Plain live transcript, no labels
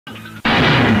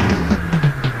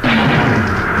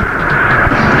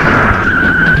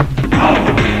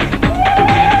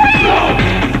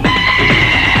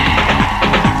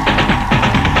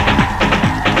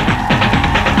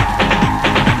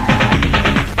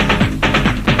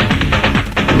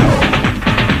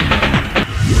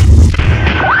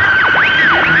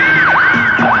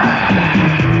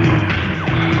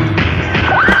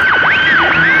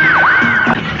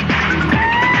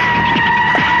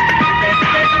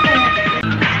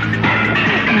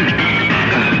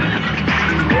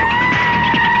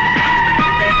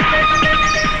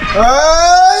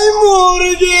এই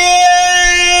মুরগি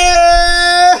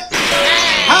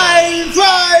hi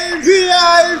fi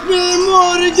VIP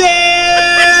মুরগি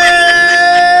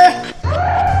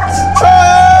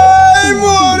এই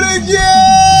মুরগি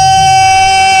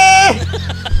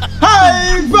হাই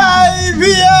ফাই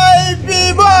ভিআইপি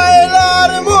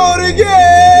বয়লার মুরগি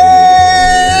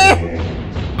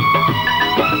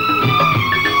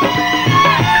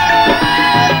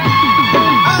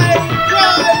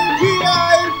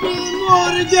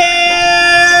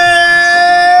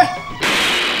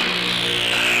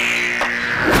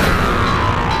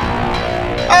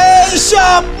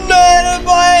স্বপ্নের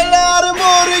বয়লার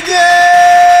মুরগি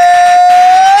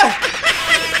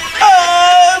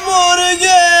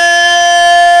মুরগি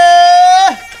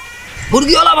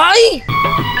মুরগিওয়ালা ভাই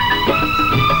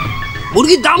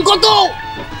মুরগির দাম কত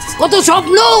কত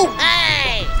স্বপ্ন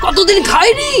কতদিন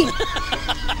খাইনি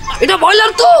এটা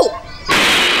বয়লার তো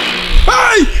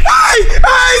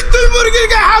তুই মুরগির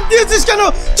গায়ে হাত দিয়েছিস কেন?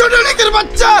 ছোট লোকের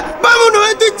বাচ্চা বামুন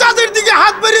হয়ে তুই চাঁদের দিকে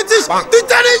হাত বাড়িয়েছিস। তুই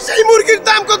জানিস এই মুরগির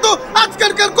দাম কত?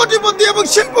 আজকালকার কোটিপতি এবং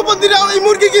শিল্পপতিরা এই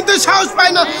মুরগি কিনতে সাহস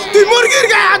পায় না। তুই মুরগির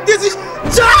গায়ে হাত দিয়েছিস,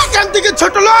 যা এখান থেকে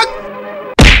ছোট লোক।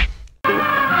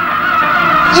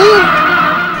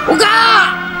 ওগা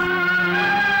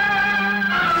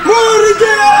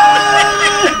মুরগি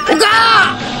ওগা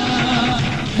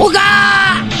ওগা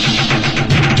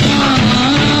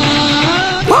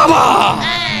বাবা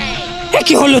এ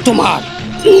কি হলো তোমার?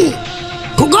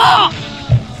 খোকা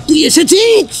তুই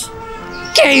এসেছিস?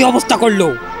 কে এই অবস্থা করলো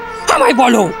আমায়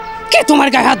বলো, কে তোমার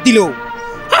গায়ে হাত দিল?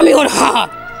 আমি ওর হাত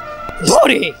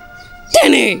ধরে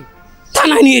টেনে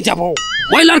থানায় নিয়ে যাব।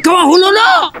 বয়লার খাওয়া হলো না,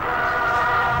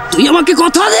 তুই আমাকে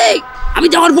কথা দে আমি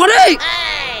যাওয়ার পরে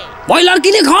বয়লার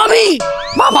কিনে খাওয়াবি।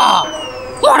 বাবা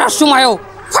মরার সময়ও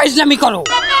ফাইজলামি করো,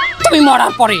 তুমি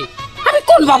মরার পরে আমি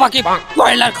কোন বাবাকে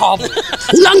বয়লার খাওয়াবো?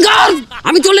 উলাঙ্গার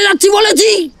আমি চলে যাচ্ছি বলেছি,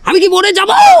 আমি কি মরে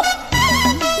যাব?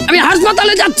 আমি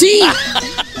হাসপাতালে যাচ্ছি।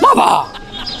 বাবা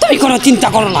তুমি কোনো চিন্তা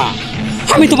করো না,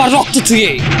 আমি তোমার রক্ত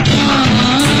ছুঁয়ে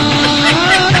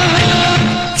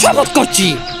শপথ করছি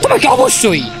তোমাকে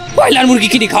অবশ্যই বয়লার মুরগি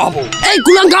কিনে খাওয়াবো। এই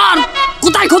কুলাঙ্গার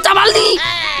কোথায় খোঁচা মারলি?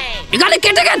 এখানে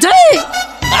কেটে গেছে।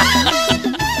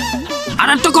 আর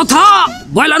একটা কথা,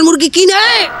 বয়লার মুরগি কিনে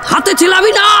হাতে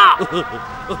ছেলাবি না,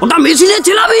 ওটা মেশিনে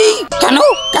ছেলাবি। কেন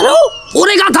কেন?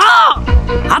 ওরে গাধা,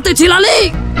 হাতে ছেলালে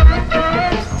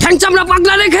ঠ্যাং চামড়া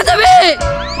পাগলা রেখে দেবে।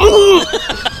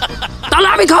 তাহলে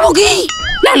আমি খাবো কি?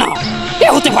 না না এ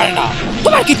হতে পারে না,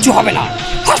 তোমার কিচ্ছু হবে না।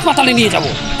 হাসপাতালে নিয়ে যাব,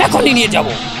 এখনই নিয়ে যাব।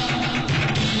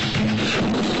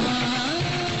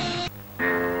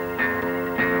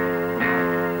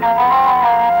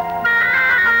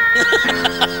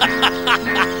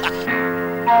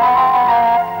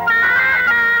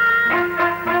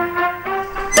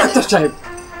 ডাক্তার সাহেব,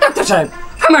 ডাক্তার সাহেব,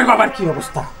 আমার বাবার কি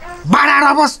অবস্থা? বাড়ার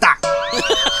অবস্থা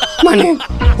মানে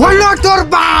হলো তোর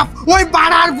বাপ ওই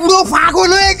বাড়ার বুড়ো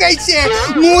পাগল হয়ে গেছে।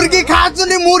 মুরগি খাওয়ার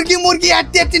জন্য মুরগি মুরগি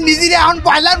এতে নিজের এখন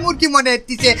বয়লার মুরগি মনে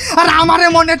হচ্ছে, আর আমারে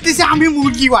মনে হচ্ছে আমি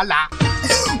মুরগিওয়ালা।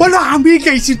 বলো আমি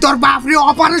গেছি তোর বাপরে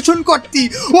অপারেশন করতি,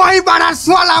 ওই বাড়ার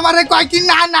সোয়াল আমারে কয় কি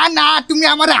না না না তুমি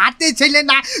আমার হাতে ছেলে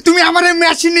না, তুমি আমার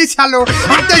মেশিনে ছেলো।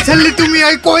 হাতে ছেলে তুমি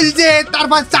ওই কলজে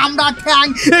তারপর চামড়া ঠ্যাং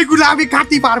এগুলো আমি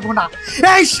খাতে পারবো না।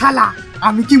 এই শালা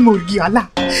আমি কি মুরগিওয়ালা?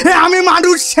 আমি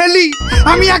মানুষ ছেলি,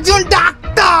 আমি একজন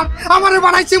ডাক্তার, আমারে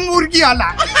বানাইছে মুরগিওয়ালা।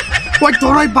 ওই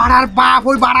তোর ওই বাড়ার বাপ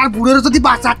ওই বাড়ার বুড়োর যদি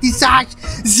বাঁচাতে চাস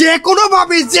যে কোনো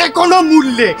ভাবে যে কোনো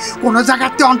মূল্যে কোনো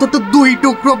জায়গাতে অন্তত 2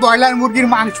 টুকরো ব্রয়লার মুরগির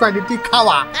মাংস আনি তুই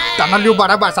খাওয়া, তা নাহলেও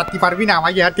বাড়া বাঁচাতে পারবি না।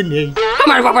 আমার হাতে নেই।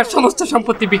 আমার বাবার সমস্ত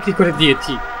সম্পত্তি বিক্রি করে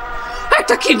দিয়েছি,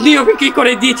 একটা কিডনিও বিক্রি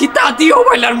করে দিয়েছি, তা দিয়েও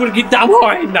ব্রয়লার মুরগির দাম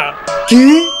হয় না। কি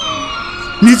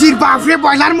নিজের বাপরে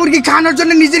ব্রয়লার মুরগি খাওয়ানোর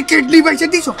জন্য নিজের কিডনি বেঁচে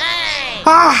দিছো?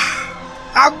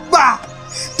 আব্বা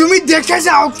তুমি দেখে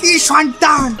যাও কি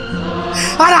সন্তান,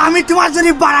 আর আমি তোমার জন্য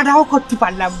বাড়াটাও করতে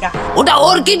পারলাম না। ওটা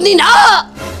ওর কিডনি না,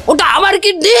 ওটা আমার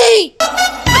কিডনি।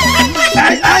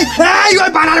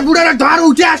 ওই বাড়ার বুড়ারা ধর,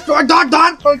 উঠে আসতো, ধর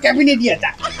ধর ওই ক্যাবিনে দিয়ে যা।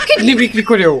 কিডনি বিক্রি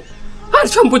করেও আর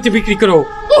সম্পত্তি বিক্রি করেও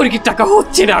মুরগির টাকা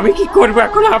হচ্ছে না, আমি কি করবো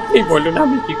এখন? আপনি বলুন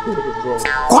আমি কি করবো?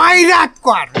 খয়রাত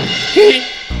কর।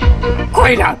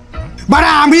 খয়রাত?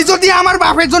 বাড়া আমি যদি আমার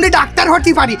বাপের জন্য ডাক্তার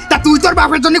হতে পারি, তা তুই তোর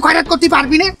বাপের জন্য খয়রাত করতে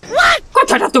পারবি না?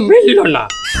 কথাটা তো মিলল না।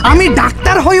 আমি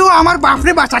ডাক্তার হয়েও আমার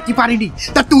বাপরে বাঁচাতে পারিনি,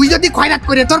 তা তুই যদি খয়রাত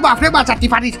করে তোর বাপরে বাঁচাতে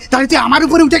পারিস তাহলে তুই আমার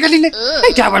উপরে উঠে গেলি না।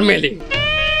 এটা আবার মেলে?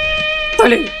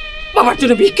 তাহলে বাবার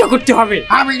জন্য ভিক্ষা করতে হবে।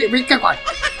 আমি ভিক্ষা কর।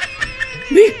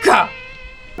 ভিক্ষা?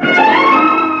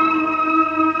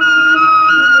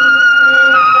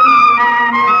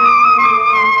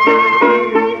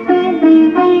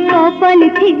 কপাল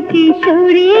থেকে থেকে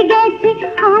সরে গেছে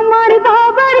আমার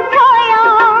বাবার ছায়া,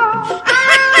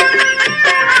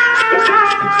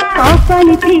 কপাল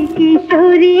থেকে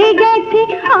সরে গেছে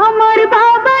আমার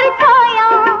বাবার ছায়া,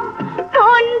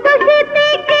 কোন দোষেতে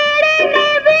কেড়ে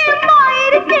নেবে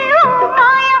মায়ের চেয়েও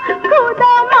মায়া,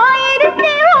 খোদা মায়ের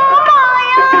চেয়েও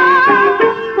মায়া,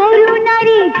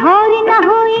 করুণারে ঝড় না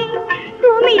হয়ে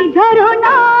তুমি ঝরো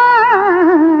না,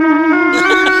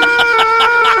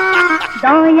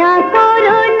 দয়া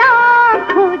করো না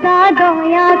খোদা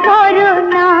দয়া করো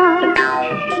না,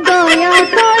 দয়া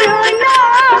করো না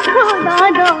খোদা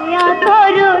দয়া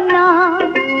করো না,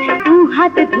 দু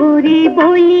হাত ধরে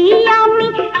বলি আমি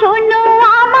শোনো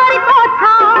আমার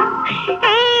কথা,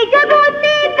 এই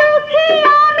জগতে দুঃখী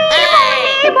আমি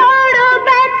মনে বড়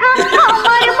ব্যথা,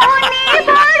 আমার মনে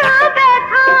বড়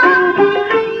ব্যথা,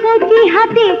 প্রতি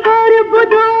হাতে করব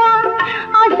দোয়া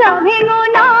আশা ভেঙো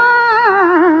না,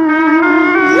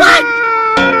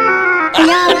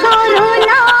 দয়া করো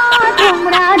না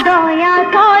তোমরা দয়া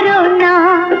করো না,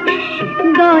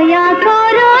 দয়া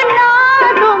করো না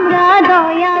তোমরা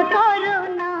দয়া করো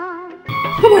না।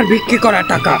 আমার বিক্রি করা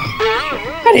টাকা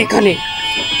আর এখানে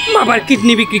বাবার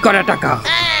কিডনি বিক্রি করা টাকা,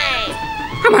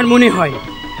 আমার মনে হয়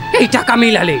এই টাকা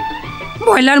মিলালে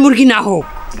ব্রয়লার মুরগি না হোক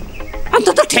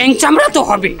অন্তত ঠ্যাং চামড়া তো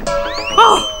হবে।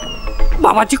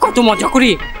 বাবা যে কত মজা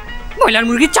করে ব্রয়লার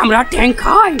মুরগির চামড়া ঠ্যাং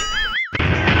খায়।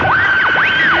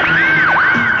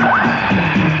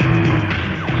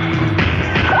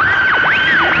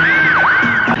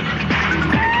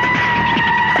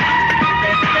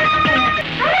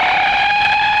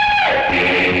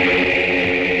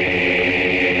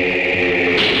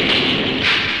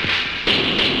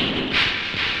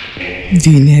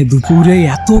 দিনে দুপুরে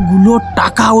এতগুলো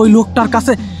টাকা ওই লোকটার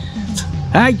কাছে,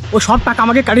 এই ওই সব টাকা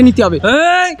আমাকে কাটিয়ে নিতে হবে।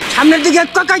 এই সামনের দিকে এক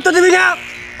কাকাই তো দিবি না,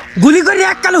 গুলি করে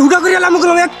এক কালে হুড়া করে এলাম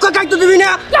ওগুলো এক কাকাই তো দিবি না।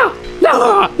 না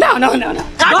না না না না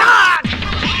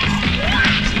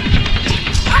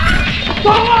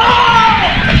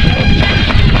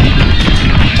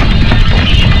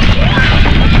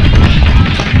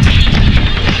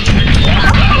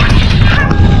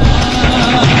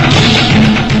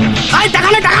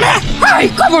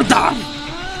খবরদার।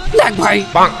 দেখ ভাই,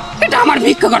 এটা আমার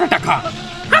ভিক্ষা করা টাকা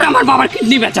আর আমার বাবার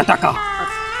কিডনি বেচা টাকা।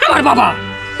 আমার বাবা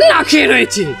না খেয়ে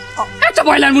রয়েছে, একটা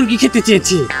ব্রয়লার মুরগি খেতে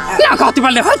চেয়েছে, না খাওয়াতে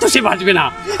পারলে হয়তো সে বাঁচবে না।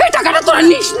 এই টাকাটা তোরা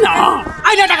নিস না।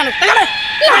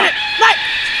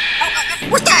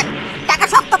 টাকা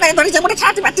শক্ত করে ধরে যেমন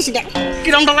ছাড়তে পারছিস না,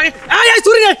 কিরমটা লাগে।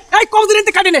 চুরি রে, এই কবজি রে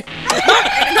কাটে নে,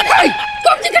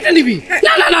 কবজি কেটে নিবি?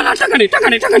 না না না না, টাকা নেই টাকা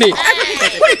নেই টাকা নেই,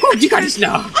 কবজি কাটিস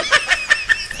না।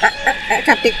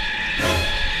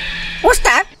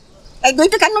 ওস্তাদ, এই 2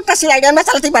 টাকার নোটটা সিলাই আমরা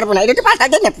চালাতে পারবো না, এটা পাল্টা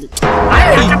দেন আপনি।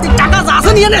 টাকা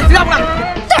আছে নিয়ে নে।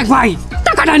 দেখ ভাই,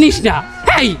 টাকাটা নিস না।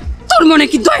 এই তোর মনে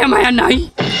কি দয়া মায়া নাই?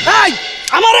 এই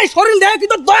আমার এই শরীর দেখে কি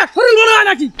তোর দয়া শরীর মনে হয়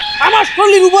নাকি? আমার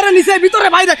শরীর উপরে নিচে ভিতরে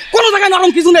বাইরে কোনো জায়গায়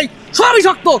নরম কিছু নেই, সবই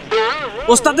শক্ত।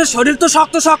 ওস্তাদের শরীর তো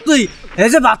শক্ত শক্তই, এই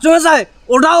যে বাথরুমে যায়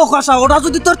ওটাও কষা, ওটা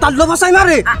যদি তোর তাল্লো ভাষায়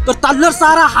মারে তোর তাল্লোর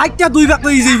সারা হাইটটা 2 ভাগ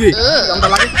হয়ে যাবে।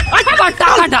 আমার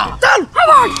টাকাটা,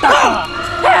 আমার টাকা।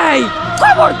 এই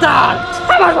খবরদার,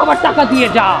 আমার বাবার টাকা দিয়ে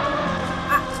যা।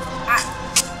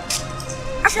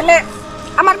 আসলে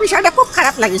আমার বিষয়টা খুব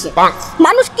খারাপ লাগছে,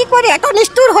 মানুষ কি করে এত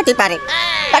নিষ্ঠুর হতে পারে?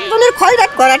 একজনের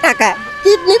খয়রাত করা টাকা,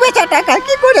 কিডনি বেচা টাকা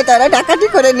কি করে তারা ডাকাতি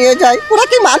করে নিয়ে যায়? ওরা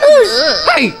কি মানুষ?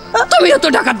 এই তুমিও তো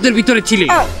ডাকাতদের ভিতরে ছিলে।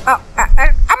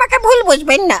 আমাকে ভুল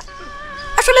বুঝবেন না,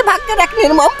 আসলে ভাগ্যের এক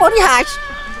নির্মম পরিহাস।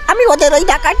 আমি ওদের ওই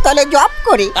ডাকাত দলে জব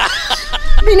করি,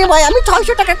 বিনিময়ে আমি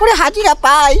 600 টাকা করে হাজিরা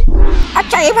পাই।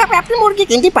 আচ্ছা, এভাবে আপনি মুরগি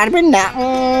কিনতে পারবেন না,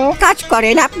 কাজ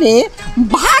করেন, আপনি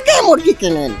ভাগে মুরগি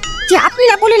কেনেন। যে আপনি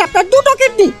না বলেন আপনার 2টো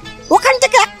কিডনি, ওখান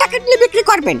থেকে একটা কিডনি বিক্রি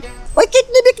করবেন, ওই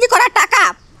কিডনি বিক্রি করার টাকা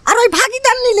আর ওই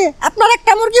ভাগিদার নিলে আপনার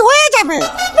একটা মুরগি হয়ে যাবে।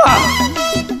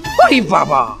 ওরে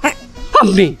বাবা,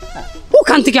 আপনি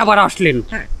ওখান থেকে আবার আসলেন,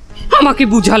 আমাকে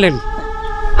বুঝালেন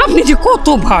আপনি যে কত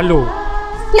ভালো।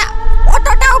 না,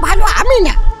 অতটাও ভালো আমি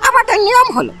না। আমাদের নিয়ম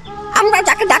হলো, আমরা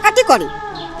যাকে ডাকাতি করি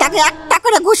তাকে একটা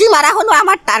করে ঘুষি মারা হলো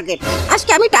আমার টার্গেট।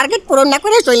 আজকে আমি টার্গেট পূরণ না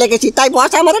করে চলে গেছি, তাই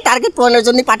বস আমাদের টার্গেট পূরণের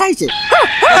জন্য পাঠাইছে।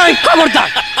 খবরদার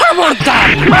খবরদার,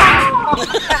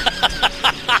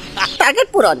 টার্গেট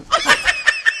পূরণ।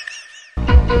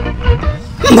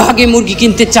 ভাগে মুরগি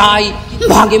কিনতে চাই,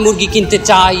 ভাগে মুরগি কিনতে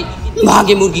চাই,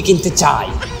 ভাগে মুরগি কিনতে চাই।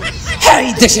 এই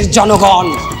দেশের জনগণ,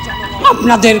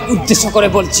 আপনাদের উদ্দেশ্য করে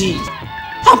বলছি,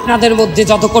 আপনাদের মধ্যে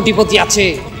যত কোটিপতি আছে,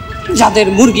 যাদের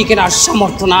মুরগি কেনার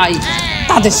সামর্থ্য নাই,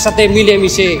 তাদের সাথে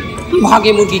মিলেমিশে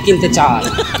ভাগে মুরগি কিনতে চাই,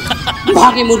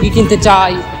 ভাগে মুরগি কিনতে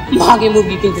চাই, ভাগে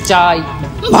মুরগি কিনতে চাই,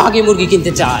 ভাগে মুরগি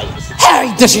কিনতে চাই। এই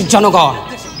দেশের জনগণ,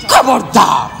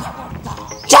 খবরদার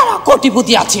যারা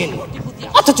কোটিপতি আছেন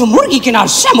অথচ মুরগি কেনার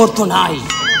সামর্থ্য নাই,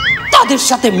 তাদের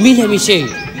সাথে মিলেমিশে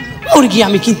মুরগি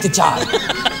আমি কিনতে চাই।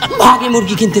 ভাগে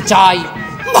মুরগি কিনতে চাই,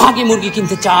 ভাগে মুরগি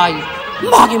কিনতে চাই,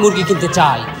 ভাগে মুরগি কিনতে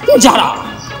চাই। যারা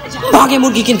ভাগে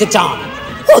মুরগি কিনতে চান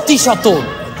অতি সত্বর,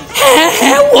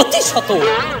 হ্যাঁ অতি সত্বর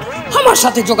আমার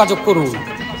সাথে যোগাযোগ করুন,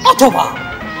 অথবা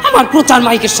আমার প্রচার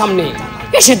মাইকের সামনে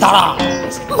এসে দাঁড়ান।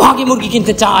 ভাগে মুরগি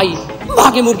কিনতে চাই,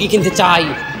 ভাগে মুরগি কিনতে চাই,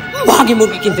 ভাগে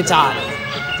মুরগি কিনতে চাই।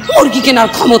 মুরগি কেনার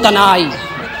ক্ষমতা নাই,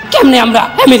 কেমনে আমরা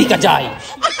আমেরিকা যাই?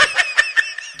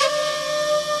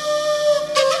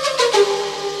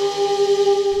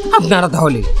 আপনারা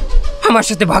তাহলে আমার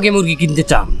সাথে ভাগে মুরগি কিনতে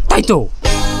চান, তাই তো?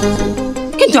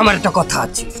 কিন্তু আমার একটা কথা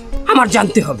আছে, আমার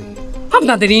জানতে হবে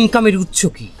আপনাদের ইনকামের উৎস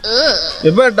কি।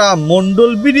 এবারটা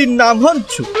মন্ডল বিড়ির নাম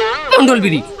হচ্ছ? মন্ডল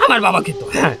বিড়ি আমার বাবাকে তো।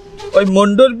 হ্যাঁ, ওই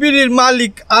মন্ডল বিড়ির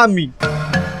মালিক আমি,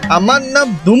 আমার নাম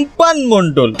ধূমপান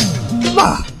মন্ডল।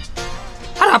 বাহ,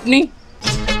 আর আপনি?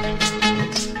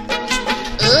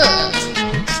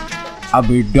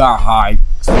 আমি ডাহাই।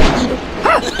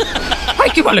 ভাই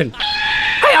কি বলেন?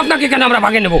 ভাই আপনাকে কেন আমরা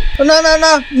ভাগে নেব? না না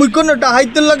না, মুই কোনো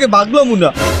ডাহাইতের লাগে ভাগলো মুনা।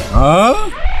 হ্যাঁ,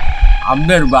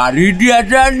 আপনার বাড়ি দিয়া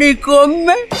জানি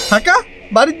কমবে থাকা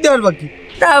বাড়ির দেওয়ার বাকি।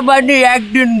 তা মানে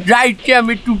একদিন যাইতে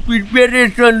আমি একটু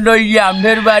প্রিপারেশন লইয়া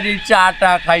আপনার বাড়ি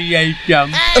চাটা খাইয়াইতাম।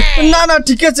 না না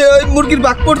ঠিক আছে, ওই মুরগির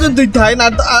বাক পর্যন্তই থাই না,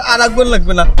 আর একবার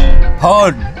লাগবে না।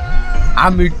 হন,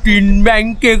 আমি 3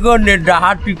 ব্যাংকে গনে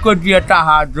ডাহাতি করিয়া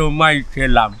টাকা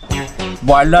জমাইছিলাম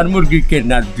ব্রয়লার মুরগি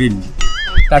কেনার দিন।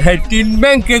 তার 3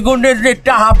 ব্যাংকে গনে যে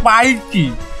টাকা পাইছি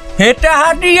হে টাকা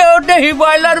দিয়েও দেখি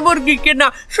ব্রয়লার মুরগি কেনা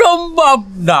সম্ভব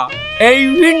না। এই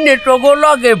ভিন্নে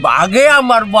টগলগে ভাগে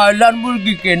আমার ব্রয়লার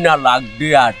মুরগি কেনা লাগতে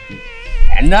আছে।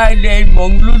 নাইলে এই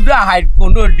মঙ্গলুদা হাই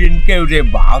কোনো দিন কেউ রে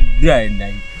ভাগ দেয়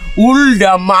নাই,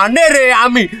 উল্টা মানে রে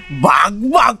আমি ভাগ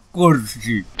ভাগ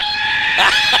করছি।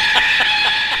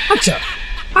 আচ্ছা,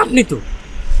 আপনি তো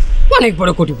অনেক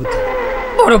বড় কোটিপতি,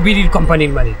 বড় বিড়ির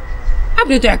কোম্পানির মালিক,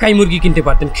 আপনি তো একাই মুরগি কিনতে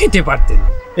পারতেন, খেতে পারতেন।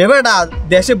 এবার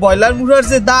দেশে ব্রয়লার মুরার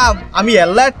যে দাম, আমি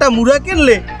এল্লা একটা মুরা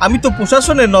কিনলে আমি তো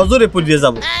প্রশাসনের নজরে পড়িয়ে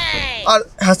যাব। আর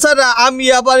হাসারা আমি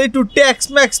আবার একটু ট্যাক্স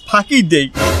ম্যাক্স ফাঁকি দেই।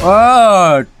 ও,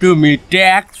 তুমি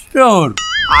ট্যাক্স চোর?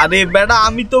 আরে বেটা,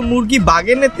 আমি তো মুরগি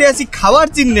বাগে নিতে আসি, খাওয়ার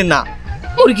চিহ্নে না।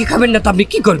 মুরগি খাবেন না তো আপনি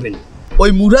কি করবেন?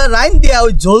 ওই মুরা রাইন দিয়া,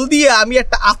 ওই ঝোল দিয়ে আমি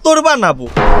একটা আতর বানাবো।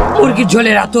 মুরগির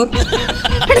ঝোলের আতর?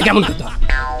 এটা কেমন কথা?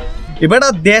 এবার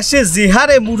দেশে যে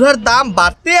হারে মুড়ার দাম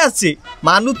বাড়তে আছে,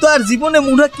 মানুষ তো আর জীবনে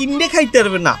মুড়া কিনে খাইতে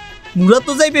পারবে না, মুড়া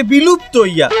তো যাইবে বিলুপ্ত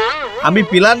হইয়া। আমি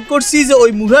প্ল্যান করছি যে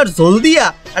ওই মুড়ার ঝোল দিয়া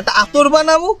একটা আতর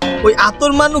বানাবো, ওই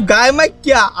আতর মানু গায়ে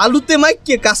মাইকিয়া আলুতে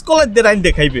মাইকিয়া কাঁচকলার দিয়ে রাইন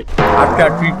দেখাইবে। আচ্ছা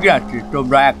ঠিক আছে,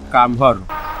 তোমরা এক কাম করো,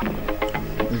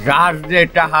 যার যে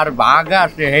টাহার ভাগ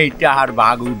আছে সেই টাহার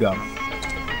ভাগ উদাও।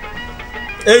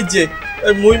 এই যে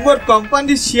মুইমোর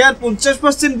কোম্পানির শেয়ার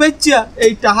 50% বেচিয়া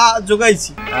এই টাকা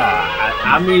জোগাইছি।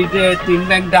 আমি যে 3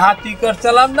 ব্যাংক ডাহাতি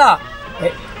করছিলাম না,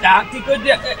 ডাহাতি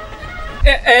করে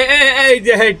এই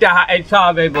যে এই টাকা এই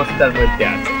সব এই বস্তার মধ্যে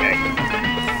আছে।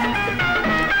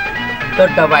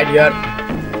 তোরটা বাইরে আর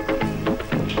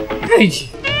এই যে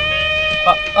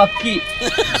কি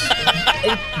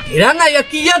ঘেরা নাই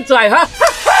কি আর চাই? হ্যাঁ,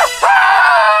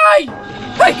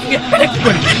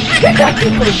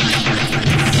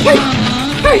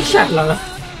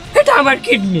 এটা আমার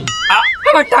কিডনি,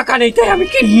 আমার টাকা নেই তাই আমি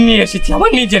কিডনি নিয়ে এসেছি,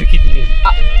 আমার নিজের কিডনি।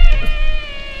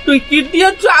 তুই কিডনি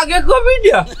হচ্ছে আগে কবি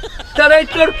দিয়া, তারা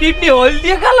তোর কিডনি হল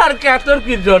দিয়ে খালার কে তোর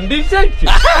কি জন্ডিস চাইছে?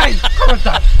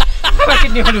 আমার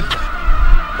কিডনি হলুদ,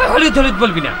 হলুদ হলুদ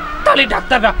বলবি না, তাহলে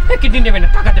ডাক্তাররা কিডনি নেবে না,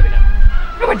 টাকা দেবে না।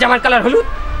 আমার জামার কালার হলুদ,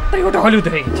 তাই ওটা হলুদ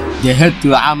হয়ে গেছে। যেহেতু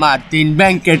আমার 3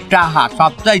 ব্যাংকের টাকা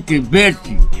সবচাইতে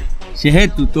বেশি,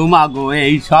 সেহেতু তোমাগো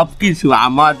এই সব কিছু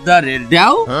আমার দ্বারে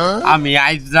দাও। আমি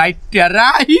আজ রাইটটা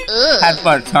রাই,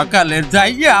 তারপর সকালে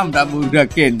যাইয়ে আমরা মুরগা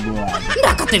কিনবো।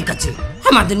 ডাকাতের কাছে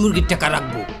আমাদের মুরগির টাকা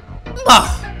রাখবো? বাহ,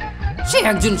 সে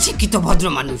একজন শিক্ষিত ভদ্র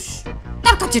মানুষ,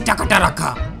 তার কাছে টাকাটা রাখা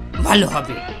ভালো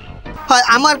হবে। হয়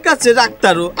আমার কাছে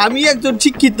রাখতারো, আমি একজন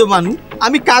শিক্ষিত মানুষ,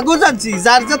 আমি কাগজ আনছি,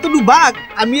 যার যতটুকু ভাগ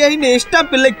আমি এই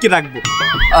স্টাম্পে লিখে রাখবো।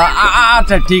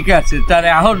 আচ্ছা ঠিক আছে, তাহলে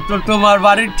এখন তো তোমার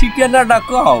বাড়ির ঠিকানাটা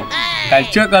কও, কাল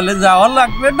সকালে যাওয়া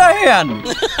লাগবে না। হে আনি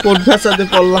কোন ভাষাতে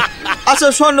পড়লাম। আচ্ছা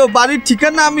শোনো, বাড়ির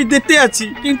ঠিকানা আমি দিতে আছি,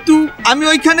 কিন্তু আমি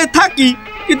ওইখানে থাকি,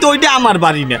 কিন্তু ওইটা আমার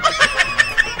বাড়ি না।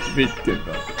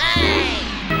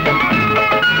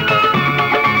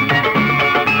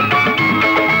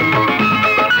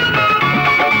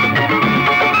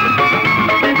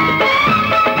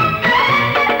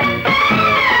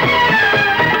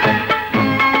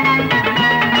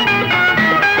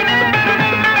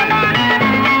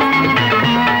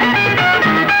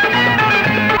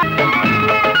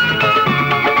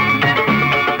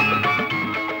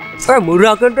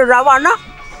 মুরগা কিনতে যাবা না?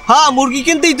 হ্যাঁ মুরগি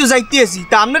কিনতেই তো যাইতে আছি,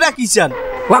 তা আপনারা কি চান?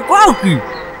 কাও কি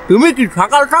তুমি কি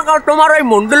সকাল সকাল তোমার ওই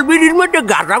মন্ডল বিড়ির মধ্যে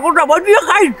গাঁজা গোটা বাজিয়ে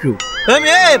খাইছো?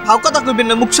 ফাও কথা কইবেন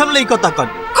না, মুখ সামলেই কথা কন।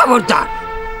 খবরদার,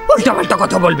 উল্টা পাল্টা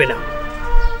কথা বলবে না।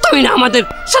 তুমি না আমাদের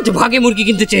সাথে ভাগে মুরগি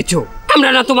কিনতে চেয়েছো, আমরা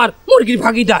না তোমার মুরগির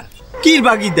ভাগিদার। কি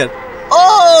ভাগিদার? ও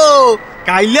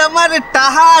কাইলে আমার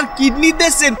টাহার কিডনি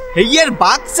দেশেন হেইয়ের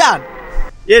বাগ চান?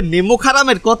 এ নেমো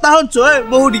খারামের কথা হচ্ছ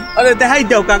বহুরি। আরে দেখাই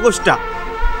দাও কাগজটা।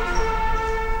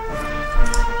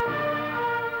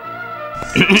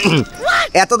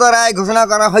 এত দ্বারায় ঘোষণা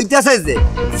করা হইতেছে যে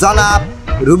জনাব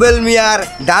রুবেল মিয়ার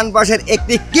ডান পাশের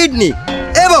একটি কিডনি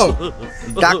এবং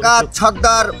ডাকাত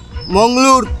সর্দার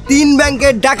মংলুর 3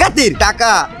 ব্যাংকের ডাকাতির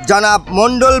টাকা জনাব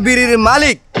মন্ডল বিড়ির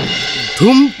মালিক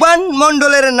ধূমপান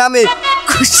মন্ডলের নামে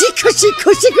খুশি খুশি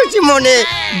খুশি খুশি মনে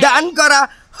দান করা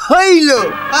হইল।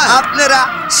 আপনারা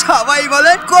সবাই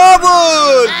বলে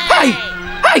কবুল।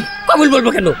 কবুল বলবো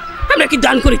কেন? আমরা কি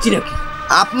দান করেছি নাকি?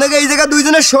 আপনাকে এই জায়গা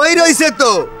দুইজনের সই রয়েছে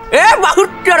তো। এ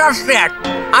বাহুটার সেট,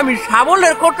 আমি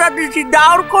শাবলের কোটা দিছি,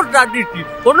 দাওর কোটা দিছি,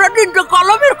 কোনদিন তো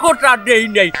কলমের কোটা দেই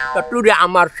নাই। তা তুই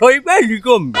আমার সই পাইলি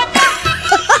কমবি?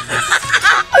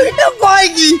 কয়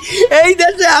কি এই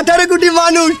দেশে 18 কোটি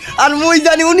মানুষ আর মুই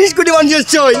জানি 19 কোটি মানুষের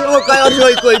সই। ও কয় আর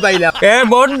সই কই পাইলাম? এ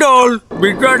মন্ডল,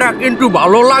 বিষয়টা কিন্তু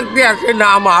ভালো লাগতে আছে না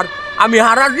আমার। আমি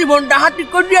হারা জীবন ডাহাতি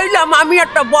করে আইলাম, আমি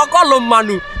একটা বকলম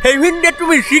মানুষ। এই ভিন্দে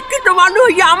তুমি শিক্ষিত মানুষ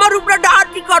হইয়া আমার উপরে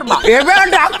ডাহাতি করবা? এবার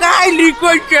ঢাকায়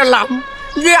লিখেছিলাম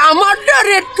যে আমার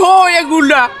দ্বারে থো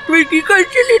এগুলা। তুই কি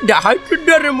কইছিলি? ডাহাতির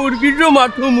দ্বারে মুরগি জমা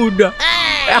থুমুদা।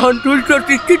 এখন তুই তো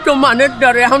শিক্ষিত মানের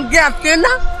দ্বারে এখন গেছে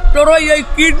না, তোর ওই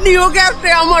কিডনিও গেছে,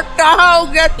 আমার টাহাও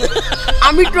গেছে।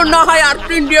 আমি তো না হয় আর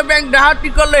ইন্ডিয়া ব্যাংক ডাহাতি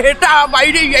করলে হেটা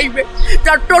বাইরে যাইবে,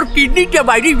 তার তোর কিডনিটা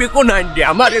বাইরে কোন আনবে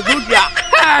আমার বুঝা?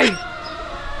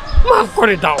 মাফ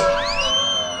করে দাও।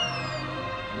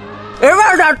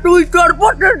 এবার তুই তোর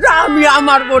পথে যা, আমি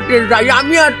আমার পথে যাই,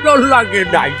 আমি আর তোর লাগে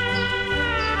নাই।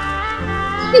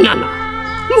 না না,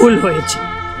 ভুল হয়েছে।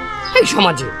 এই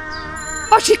সমাজে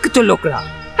অশিক্ষিত লোকরা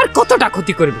আর কতটা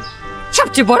ক্ষতি করবে?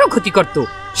 সবচেয়ে বড় ক্ষতি করত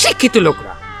শিক্ষিত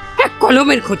লোকরা। এক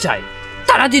কলমের খোঁচায়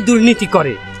তারা যে দুর্নীতি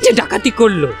করে, যে ডাকাতি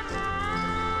করলো,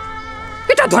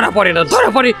 এটা ধরা পড়ে না, ধরা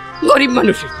পড়ে গরিব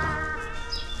মানুষের।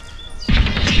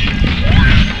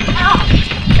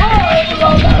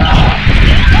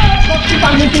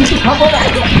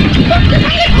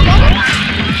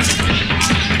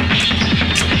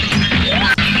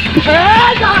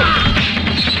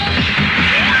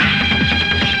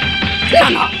 না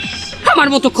না, আমার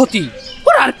মতো ক্ষতি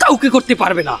ওরা আর কাউকে করতে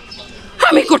পারবে না,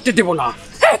 আমি করতে দেব না।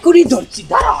 এখনই ধরছি,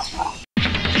 দাঁড়া।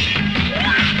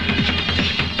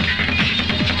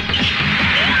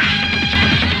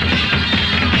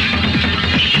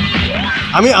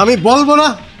 আমি বলবো না?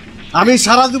 আমি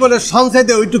সারা জীবনে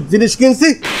সঞ্চয়তে ওইটুক জিনিস কিনছি,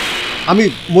 আমি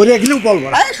মরে গেলেও বলবো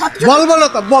না। বলবো না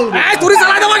তো বলবো। তুই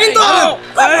চালাই দেবো কিন্তু।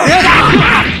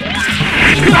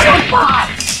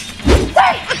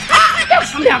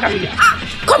 সামনে আগাবি না,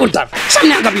 খবরদার,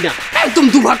 সামনে আগাবি না, একদম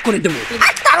দুভাগ করে দেবো।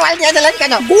 তারওয়াল দিয়ে দিলেন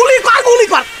কেন? গুলি কর, গুলি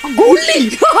কর, গুলি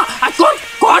কর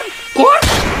কর কর।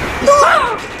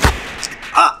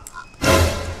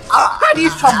 আরে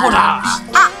সর্বনাশ!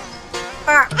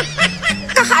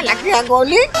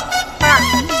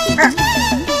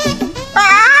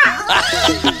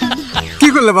 কি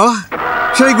করলে বাবা?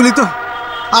 সেইগুলি তো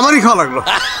আমারই খাওয়া লাগলো।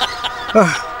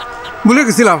 ভুলে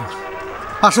গেছিলাম,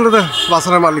 আসলে তো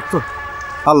বাসার মালিক তো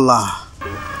আল্লাহ।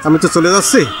 আমি তো চলে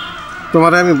যাচ্ছি,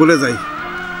 তোমারে আমি বলে যাই,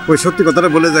 ওই সত্যি কথাটা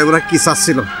বলে যাই, ওরা কি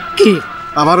চাচ্ছিল। কি?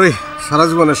 আমার ওই সারা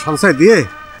জীবনের সঞ্চয় দিয়ে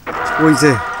ওই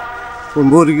যে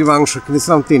মুরগি মাংস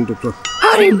কিনেছিলাম 3 টুকরো।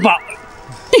 আরে বাবা,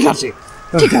 ঠিক আছে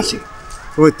ঠিক আছে।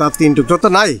 ওই তার 3 টুকরো তো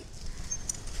নাই,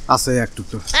 আছে 1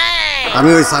 টুকরো। আমি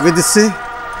ওই চাবি দিচ্ছি,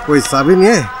 ওই চাবি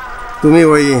নিয়ে তুমি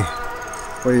ওই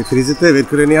ফ্রিজেতে বের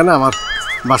করে নিয়ে আনা। আমার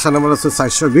বাসা নাম্বার হচ্ছে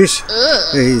 420।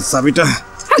 এই চাবিটা।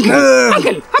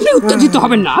 আপনি উত্তেজিত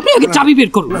হবেন না, আপনি আগে চাবি বের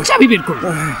করুন, চাবি বের করুন।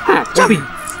 হ্যাঁ, চাবি।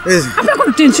 আপনার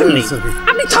কোনো টেনশন নেই,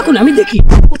 আপনি থাকুন, আমি দেখি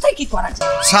কোথায় কি করা যায়।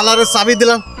 শালারে চাবি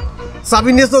দিলাম,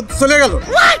 চাবি নিয়ে তো চলে গেল,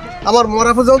 আমার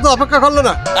মরা পর্যন্ত অপেক্ষা করলো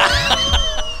না।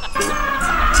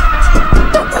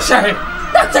 ডাক্তার সাহেব,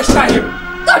 ডাক্তার সাহেব,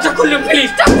 দরজা খুলুন প্লিজ,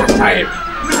 ডাক্তার সাহেব।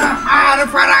 আর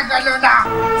পারা গেল না।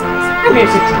 আমি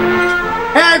এসেছি।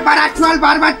 এই পারা চল,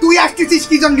 বারবার তুই আসতেছিস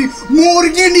কি জন্য?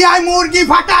 মুরগি নিয়ে আয়, মুরগি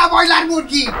ফাটা, ব্রয়লার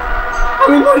মুরগি।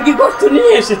 আমি মুরগি গোশত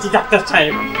নিয়ে এসেছি ডাক্তার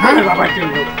সাহেব, আমার বাবার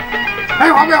জন্য।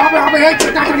 এই হবে হবে হবে, এই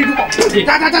তাড়াতাড়ি ঢুকো,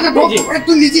 দাদা ঢুক,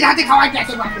 তুই নিজের হাতে খাওয়াই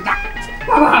দিয়েছিস বাচ্চাটা।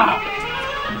 বাবা,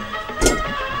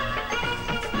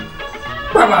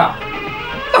 বাবা,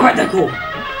 বাবা দেখো,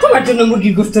 তোমার জন্য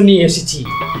মুরগির গোশত নিয়ে এসেছি।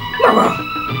 বাবা,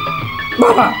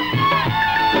 বাবা,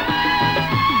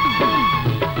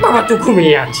 বাবা তো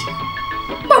ঘুমিয়ে আছে।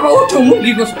 বাবা ওঠো,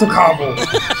 মুরগি গোস্ত খাওয়াবো।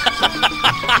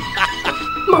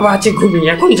 বাবা আছে ঘুমিয়ে,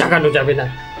 এখন জাগানো যাবে না,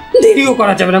 দেরিও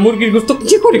করা যাবে না। মুরগির গোস্ত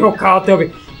যে করে হোক খাওয়াতে হবে।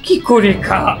 কি করে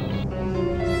খা?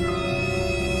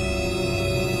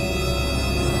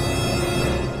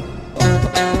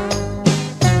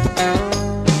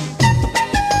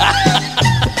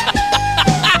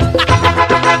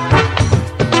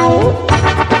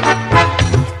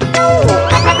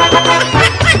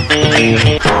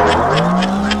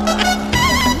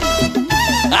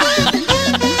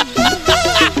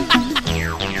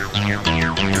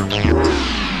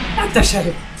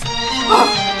 সাহেব,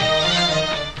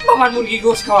 বাবার মুরগি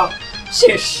গোশ খাওয়া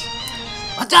শেষ।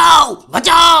 বাঁচাও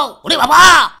বাঁচাও, ওরে বাবা,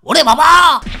 ওরে বাবা।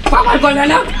 বাবার গলা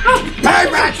না,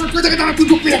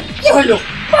 কি হলো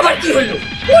বাবার, কি হলো?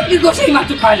 মুরগি গোশ এই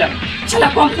মাত্র খাওয়ালাম, শালা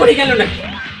কম পড়ে গেল না?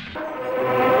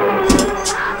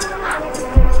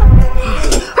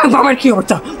 বাবার কি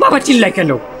অবস্থা? বাবা চিল্লায়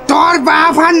কেন? তোর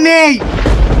বাপ আর নেই।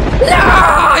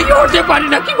 হতে পারে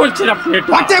না, কি বলছেন আপনি?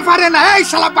 হতে পারে না? এই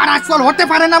শালা বারাসল, হতে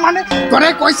পারে না মানে? তোরে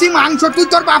কইছি মাংস তুই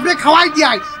তোর বাপরে খাওয়াই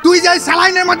দিয়াই, তুই যে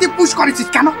স্যালাইনের মধ্যে পুশ করেছিস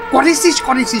কেন?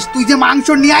 করেছিস তুই যে মাংস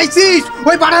নিয়ে আইছিস,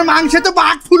 ওই বাড়ার মাংসে তো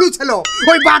বাঘ ফ্লু ছিল,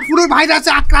 ওই বাঘ ফ্লুর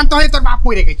ভাইরাসে আক্রান্ত হয়ে তোর বাপ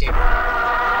মরে গেছে।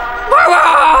 বাবা,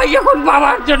 এখন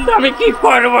বাবার জন্য আমি কি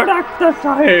করবো ডাক্তার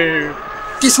সাহেব?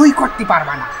 কিছুই করতে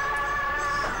পারবা না,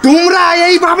 তোমরা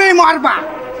এইভাবেই মরবা।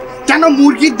 কেন?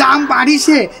 মুরগির দাম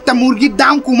বাড়িছে, তা মুরগির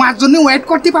দাম কমার জন্য ওয়েট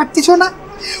করতে পারতিস না?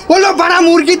 হলো বাড়া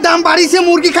মুরগির দাম বাড়িছে,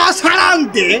 মুরগি খাওয়া সারান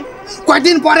দে।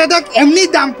 কয়দিন পরে দেখ এমনি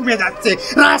দাম কমে যাচ্ছে,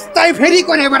 রাস্তায় ফেরি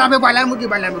করে বেড়াবে ব্রয়লার মুরগি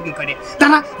করে। তা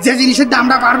না, যে জিনিসের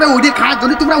দামটা বাড়বে ওইটাই খাওয়ার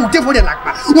জন্য তোমরা উঠে পড়ে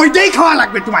লাগবা, ওইটাই খাওয়া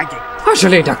লাগবে তোমাকে।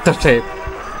 আসলে ডাক্তার সাহেব,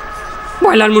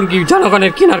 ব্রয়লার মুরগি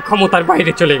জনগণের কেনার ক্ষমতার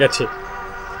বাইরে চলে গেছে।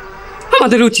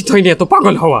 আমাদের উচিত হয়নি এত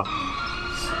পাগল হওয়া।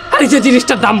 আর যে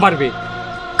জিনিসটার দাম বাড়বে,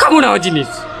 খাবো না ওই জিনিস,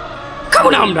 খাবো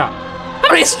না। আমরা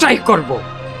স্ট্রাইক করব।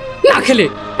 না খেলে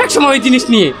একসময় ওই জিনিস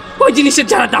নিয়ে, ওই জিনিসের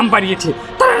যারা দাম বাড়িয়েছে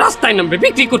তারা রাস্তায় নামবে,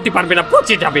 বিক্রি করতে পারবে না,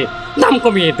 পচে যাবে, দাম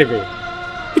কমিয়ে দেবে।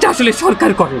 এটা আসলে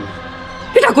সরকার করেন,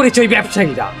 এটা করেছে ওই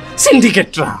ব্যবসায়ীরা,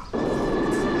 সিন্ডিকেটরা।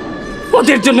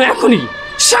 ওদের জন্য এখনই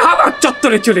শাহবাগ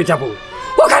চত্বরে চলে যাব,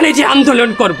 ওখানে যে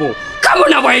আন্দোলন করব। খাবো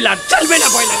না ব্রয়লার, চলবে না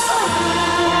ব্রয়লার।